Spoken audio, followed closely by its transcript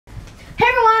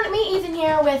everyone, me Ethan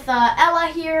here with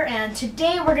Ella here, and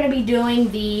today we're going to be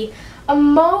doing the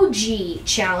Emoji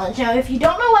Challenge. Now, if you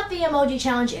don't know what the Emoji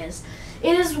Challenge is,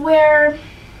 it is where...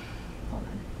 Hold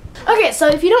on. Okay, so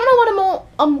if you don't know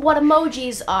what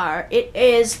emojis are, it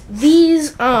is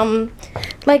these,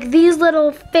 like these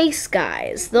little face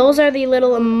guys. Those are the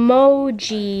little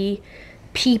emoji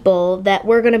people that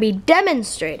we're going to be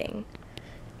demonstrating.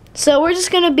 So we're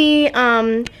just going to be,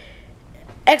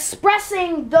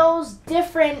 expressing those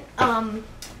different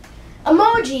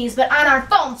emojis, but on our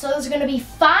phone. So there's going to be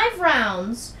 5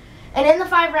 rounds, and in the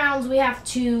 5 rounds we have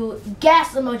to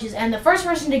guess emojis, and the first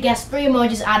person to guess 3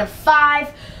 emojis out of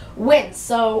 5 wins.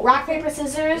 So rock, paper,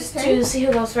 scissors to see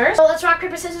who goes first. So let's rock,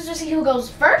 paper, scissors to see who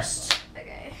goes first.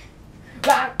 Okay.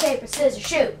 Rock, paper, scissors,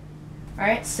 shoot.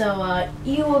 Alright, so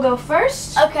you will go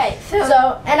first. Okay,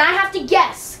 so and I have to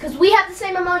guess, because we have the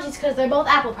same emojis because they're both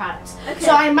Apple products. Okay.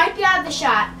 So I might be out of the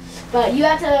shot, but you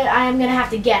have to, I am going to have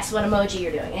to guess what emoji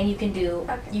you're doing. And you can do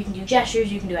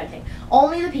gestures, you can do anything.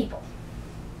 Only the people.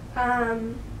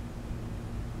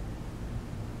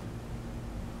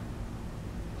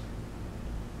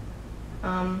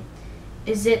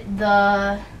 Is it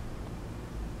the...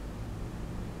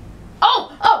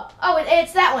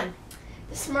 it's that one.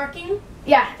 The smirking?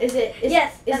 Yeah, is it?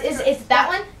 Yes. Is that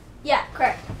one? Yeah,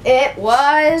 correct. It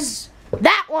was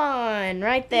that one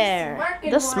right there.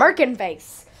 The smirking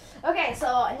face. Okay, so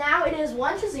now it is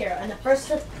 1-0, and the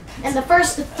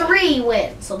first 3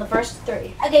 win. So the first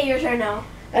 3. Okay, your turn now.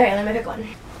 Okay, let me pick one.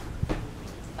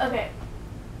 Okay.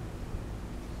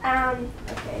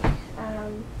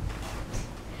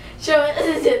 Show it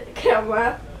to the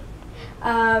camera.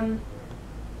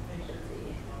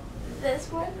 This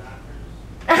one.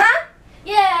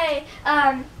 Yay!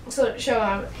 So show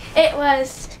them. It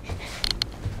was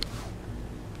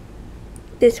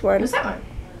this one. What's that one?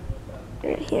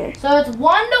 Right here. So it's 1-1.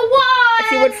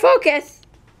 If you would focus.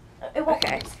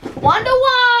 Okay.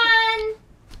 1-1.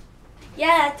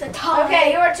 Yeah, it's a tie.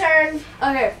 Okay, your turn.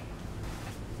 Okay.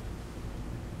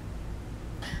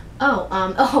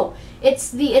 It's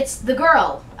the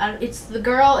girl. It's the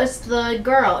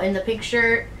girl in the pink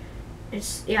shirt.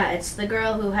 It's the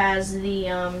girl who has the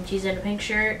she's in a pink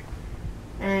shirt,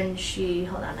 and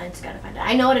hold on, I just gotta find it.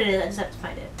 I know what it is, I just have to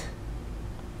find it.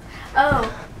 Oh.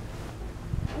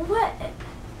 What?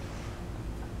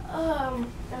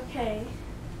 Okay.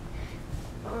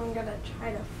 I'm gonna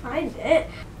try to find it.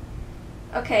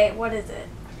 Okay, what is it?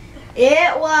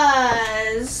 It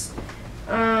was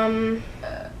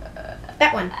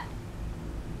that one.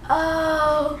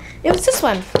 Oh. It was this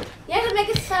one. You have to make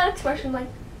a sad expression like.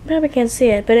 Probably can't see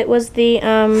it, but it was the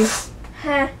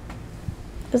Huh.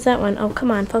 It was that one. Oh,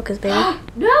 come on, focus, baby.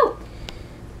 No.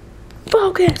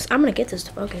 Focus. I'm gonna get this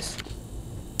to focus.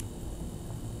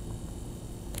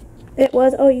 It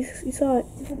was. Oh, you saw it.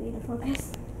 You need to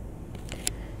focus.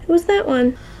 It was that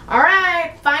one. All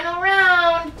right, final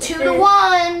round.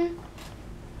 2-1.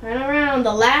 Final round.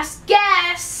 The last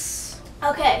guess.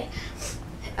 Okay.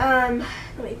 Let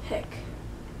me pick.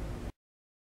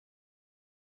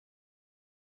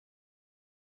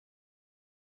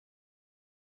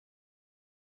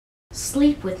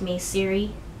 Sleep with me,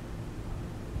 Siri.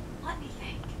 Let me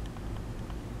think.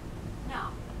 No.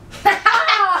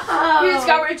 You just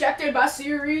got rejected by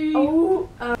Siri. Oh.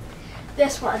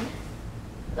 This one.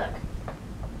 Look.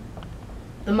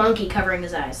 The monkey covering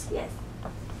his eyes. Yes.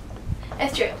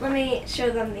 It's true. Let me show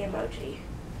them the emoji.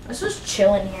 This was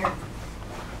chilling here.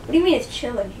 What do you mean it's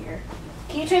chilling here?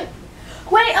 Can you turn...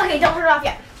 Wait, okay, don't turn it off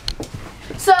yet.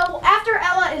 So, after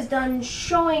Ella is done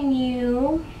showing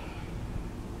you...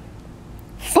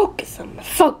 Focus on the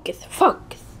focus.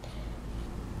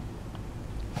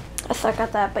 I suck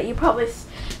at that, but you probably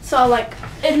saw like...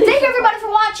 Thank you everybody for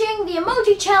watching the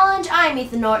Emoji Challenge. I'm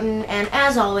Ethan Norton, and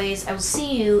as always, I will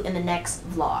see you in the next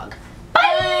vlog.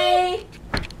 Bye!